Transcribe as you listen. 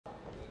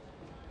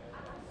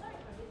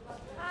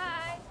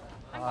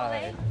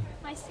Mollie.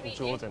 Nice to meet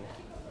Jordan. you.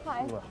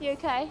 Hi. You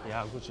okay?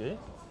 Yeah, would you?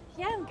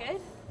 Yeah, I'm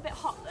good. A bit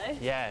hot though.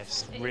 Yeah,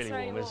 it's really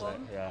warm, warm, isn't it?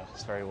 Yeah,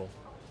 it's very warm.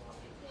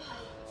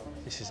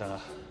 This is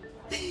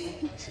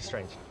this is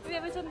strange. Have you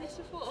ever done this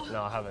before?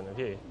 No, I haven't. Have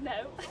you?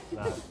 No.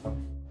 No.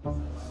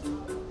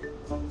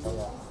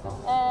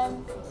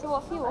 So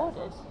what have you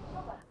ordered?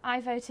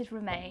 I voted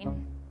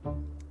Remain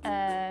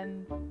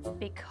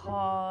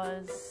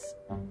because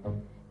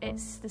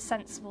it's the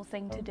sensible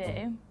thing to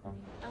do.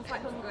 I'm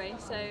quite hungry,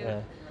 so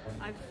yeah.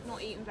 I've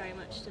not eaten very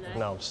much today.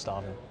 No, I'm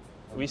starving.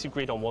 We least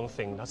agreed on one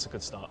thing. That's a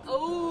good start.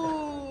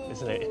 Oh!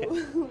 Isn't it?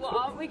 What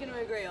aren't we going to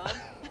agree on?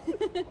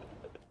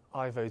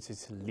 I voted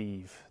to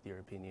leave the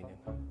European Union.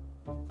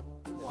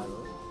 Why?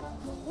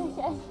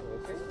 Okay.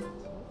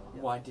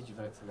 Why did you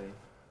vote to leave?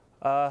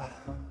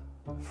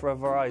 For a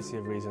variety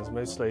of reasons,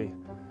 mostly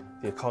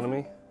the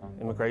economy,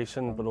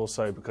 immigration, but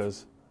also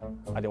because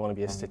I didn't want to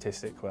be a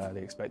statistic where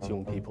they expect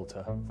young people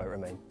to vote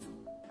Remain.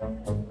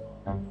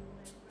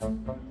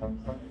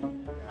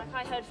 Like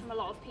I heard from a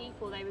lot of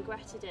people, they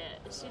regretted it.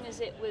 As soon as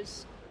it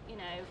was, you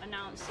know,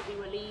 announced that we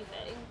were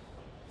leaving,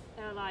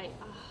 they were like,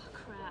 oh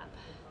crap.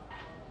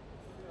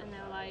 And they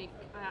were like,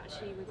 I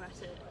actually regret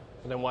it.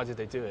 And then why did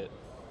they do it?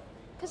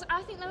 Because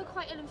I think they were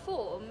quite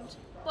ill-informed,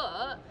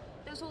 but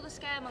there was all the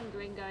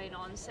scaremongering going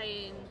on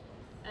saying,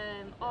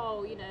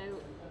 oh, you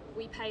know,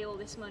 we pay all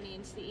this money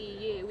into the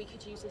EU, we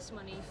could use this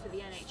money for the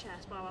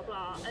NHS, blah, blah,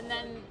 blah. And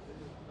then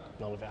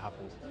none of it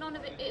happened. None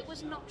of it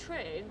was not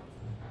true.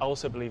 I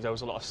also believe there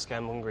was a lot of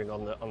scaremongering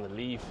on the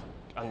Leave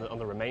and on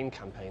the Remain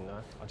campaign,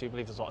 though. I do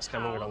believe there's a lot of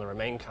scaremongering on the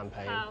Remain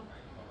campaign. How?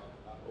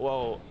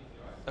 Well,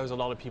 there was a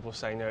lot of people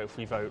saying, no, if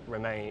we vote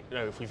Remain,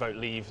 no, if we vote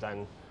Leave,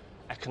 then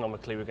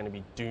economically we're going to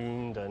be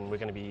doomed, and we're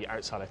going to be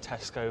outside of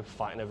Tesco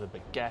fighting over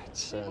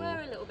baguettes. We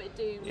were a little bit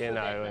doomed. You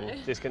know, and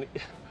it's going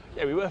to.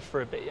 Yeah, we were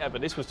for a bit, yeah.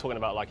 But this was talking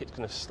about like it's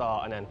going to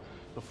start, and then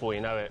before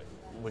you know it,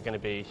 we're going to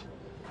be,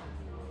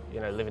 you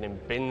know, living in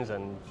bins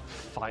and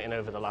fighting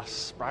over the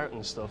last sprout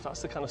and stuff.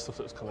 That's the kind of stuff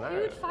that was coming out.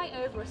 Who would fight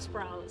over a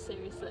sprout,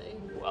 seriously?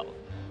 Well,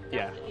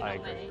 Definitely yeah, I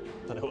agree. Me.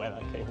 Don't know where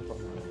that came from.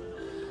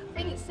 I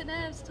think it's the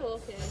nerves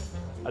talking.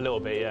 A little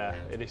bit, yeah.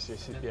 It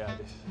is, yeah.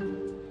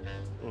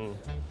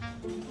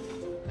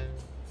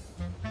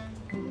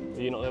 Are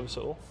you not nervous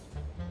at all?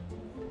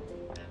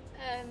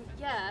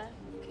 Yeah,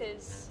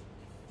 because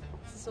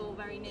this is all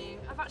very new.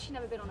 I've actually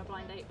never been on a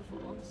blind date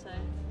before, so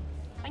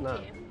thank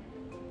you.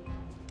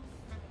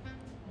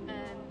 I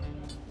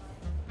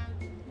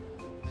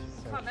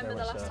can't remember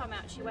the last time I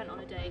actually went on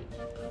a date.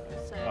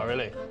 So, oh,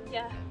 really?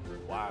 Yeah.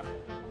 Wow.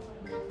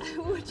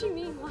 What do you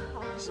mean,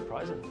 wow?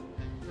 Surprising.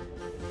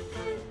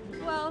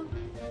 Well,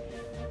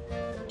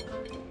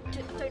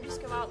 don't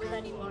just go out with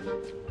anyone.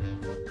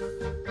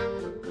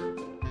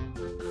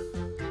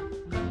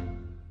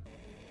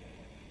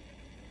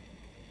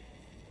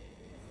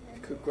 If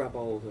you could grab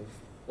hold of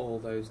all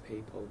those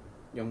people,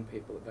 young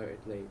people that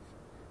voted Leave,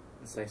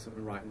 and say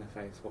something right in their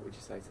face, what would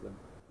you say to them?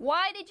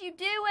 Why did you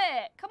do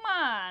it? Come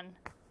on!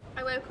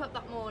 I woke up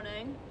that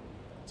morning,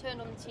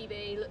 turned on the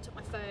TV, looked at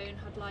my phone,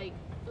 had like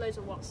loads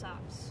of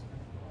WhatsApps.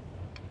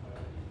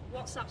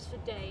 WhatsApps for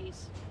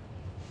days.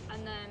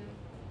 And then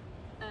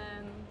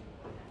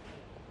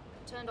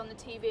turned on the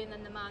TV, and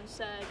then the man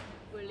said,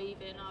 we're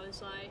leaving. I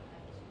was like,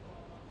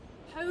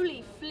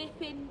 holy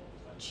flipping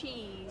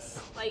cheese.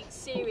 Like,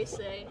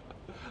 seriously.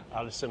 I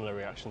had a similar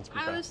reaction, to be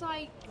fair. I was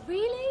like,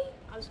 really?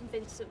 I was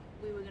convinced that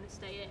we were going to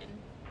stay in.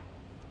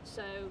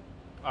 So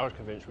I was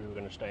convinced we were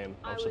going to stay in.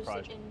 I was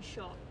surprised. I was in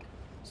shock.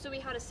 So we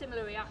had a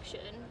similar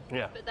reaction.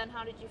 Yeah. But then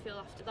how did you feel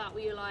after that?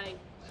 Were you like,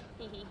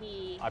 hee hee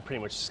hee? I pretty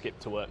much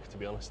skipped to work, to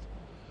be honest.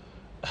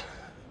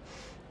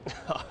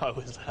 I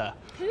was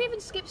Who even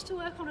skips to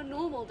work on a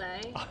normal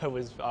day? I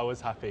was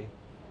happy.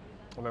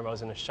 I remember I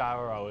was in the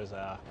shower. I was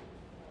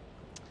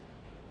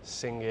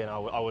singing. There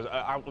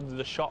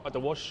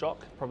was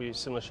shock, probably a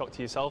similar shock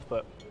to yourself.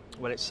 But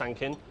when it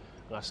sank in,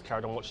 and I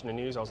carried on watching the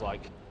news, I was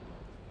like,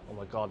 "Oh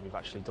my God, we've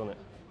actually done it."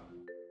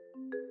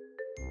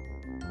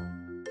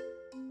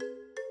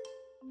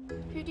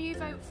 Who do you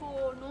vote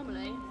for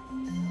normally?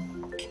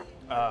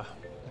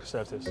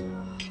 Conservatives.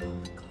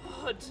 Oh,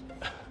 God.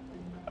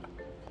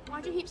 Why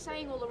do you keep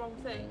saying all the wrong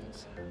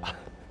things?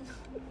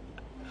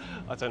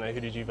 I don't know. Who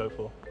did you vote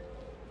for?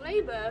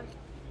 Labour.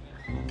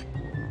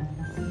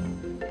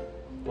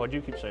 Why do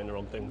you keep saying the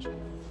wrong things?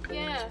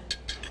 Yeah.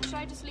 Should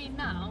I just leave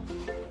now?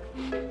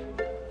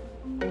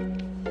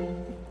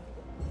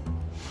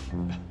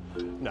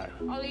 No.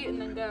 I'll eat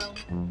and then go.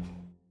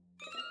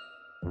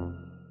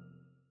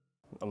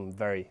 I'm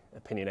very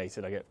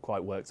opinionated. I get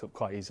quite worked up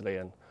quite easily,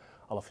 and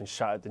I'll often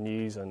shout at the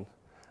news and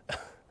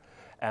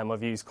my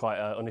views quite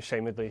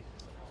unashamedly.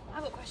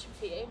 I've got a question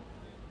for you.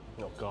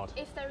 Oh God.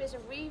 If there is a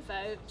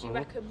re-vote, do you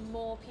reckon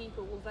more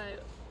people will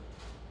vote?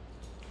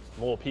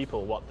 More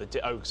people? What?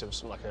 Because it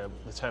was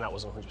the turnout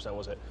wasn't 100%,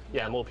 was it?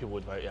 Yeah, more people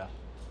would vote. Yeah.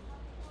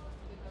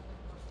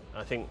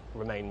 And I think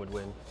Remain would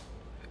win.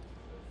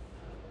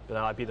 But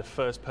then I'd be the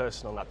first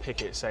person on that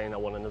picket saying I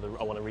want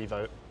a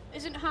re-vote.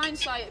 Isn't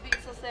hindsight a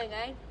beautiful thing,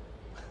 eh?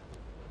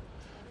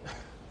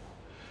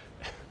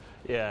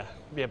 Yeah,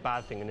 it'd be a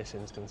bad thing in this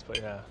instance,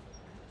 but yeah.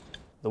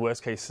 The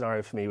worst case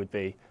scenario for me would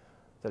be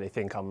that they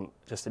think I'm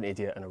just an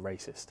idiot and a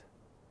racist,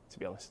 to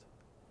be honest.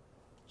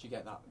 Did you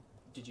get that?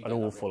 Did you An get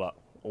that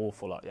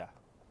awful lot, yeah.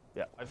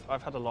 Yeah,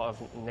 I've had a lot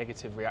of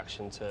negative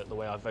reaction to the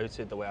way I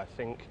voted, the way I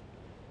think.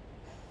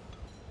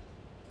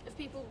 Have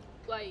people,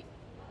 like,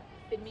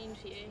 been mean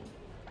to you?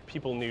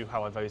 People knew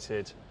how I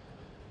voted.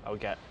 I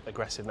would get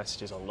aggressive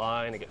messages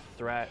online, I get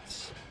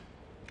threats.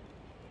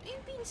 Are you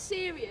being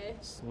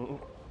serious? Mm-hmm.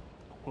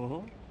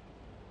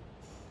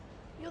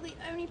 You're the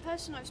only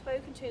person I've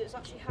spoken to that's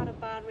actually had a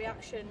bad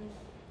reaction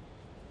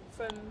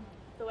from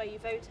the way you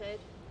voted.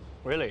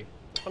 Really?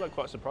 I find that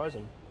quite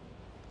surprising.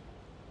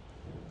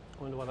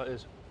 I wonder why that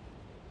is.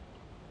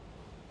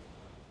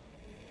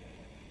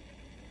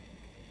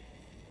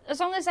 As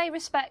long as they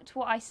respect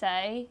what I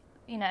say,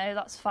 you know,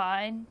 that's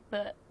fine,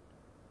 but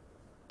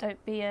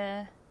don't be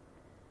a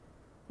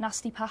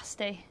nasty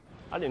pasty.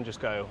 I didn't just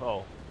go,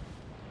 oh,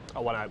 I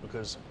went out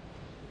because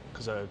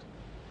of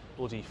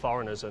bloody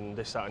foreigners and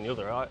this, that and the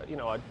other.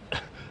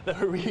 There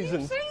are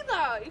reasons. You say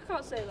that! You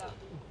can't say that.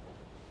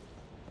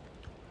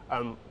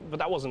 But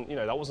that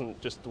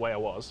wasn't just the way I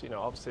was. You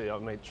know, obviously I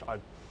knew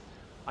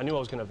I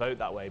was going to vote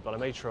that way, but I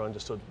made sure I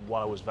understood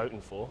what I was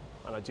voting for,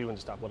 and I do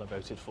understand what I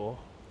voted for.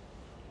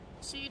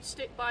 So you'd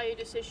stick by your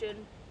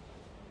decision.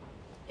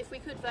 If we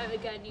could vote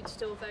again, you'd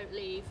still vote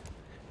leave.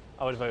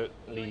 I would vote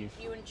leave.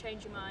 You wouldn't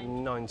change your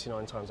mind?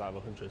 99 times out of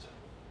 100.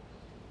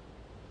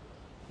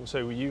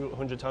 So were you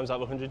 100 times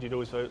out of 100, you'd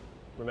always vote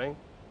remain?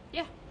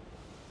 Yeah.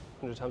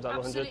 100 times out of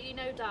 100? Absolutely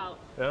no doubt.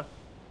 Yeah?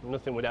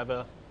 Nothing would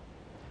ever...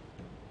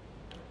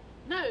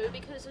 No,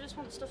 because I just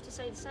want stuff to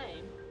stay the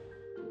same.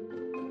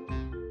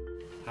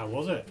 How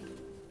was it?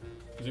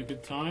 Was it a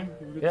good time?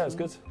 Yeah, it was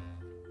good.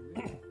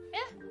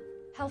 Yeah.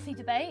 Healthy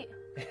debate.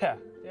 Yeah,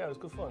 it was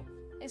good fun.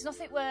 It's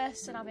nothing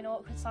worse than having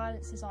awkward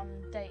silences on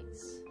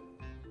dates.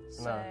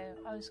 So No.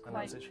 I was And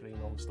quite... that's literally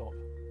non-stop,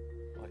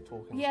 like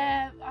talking.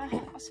 Yeah,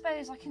 I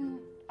suppose I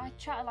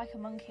chat like a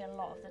monkey a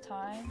lot of the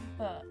time,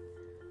 but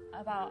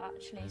about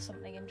actually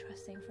something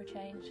interesting for a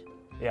change.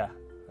 Yeah,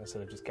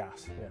 instead of just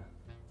gas, yeah.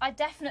 I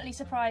definitely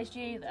surprised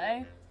you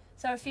though.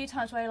 So a few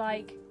times where you're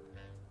like,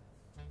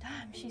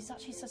 damn, she's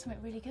actually said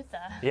something really good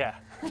there. Yeah,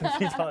 a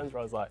few times where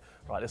I was like,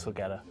 right, this will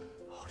get her.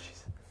 Oh,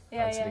 she's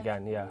answered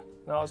again, yeah.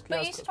 No, I was,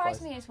 But you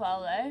surprised me as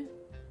well though.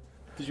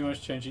 Did you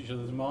manage to change each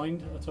other's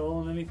mind at all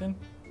on anything?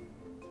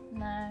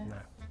 No.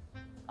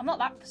 I'm not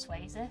that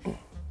persuasive.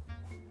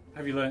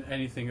 Have you learnt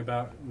anything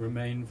about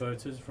Remain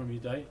voters from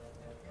your date?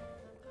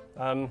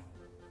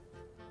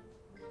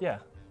 Yeah,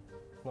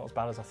 not as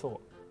bad as I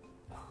thought.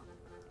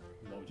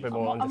 What would Bit you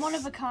more I'm one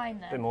of a kind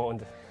bit though. more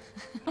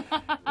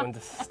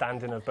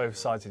understanding of both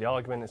sides of the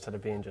argument instead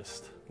of being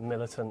just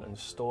militant and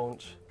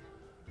staunch.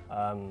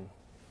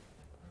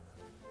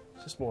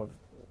 It's just more of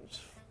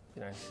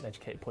an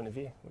educated point of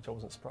view, which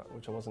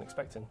I wasn't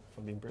expecting, if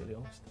I'm being brutally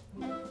honest.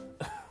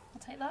 I'll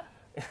take that.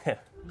 Yeah.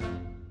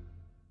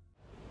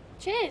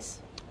 Cheers.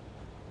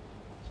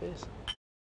 Cheers.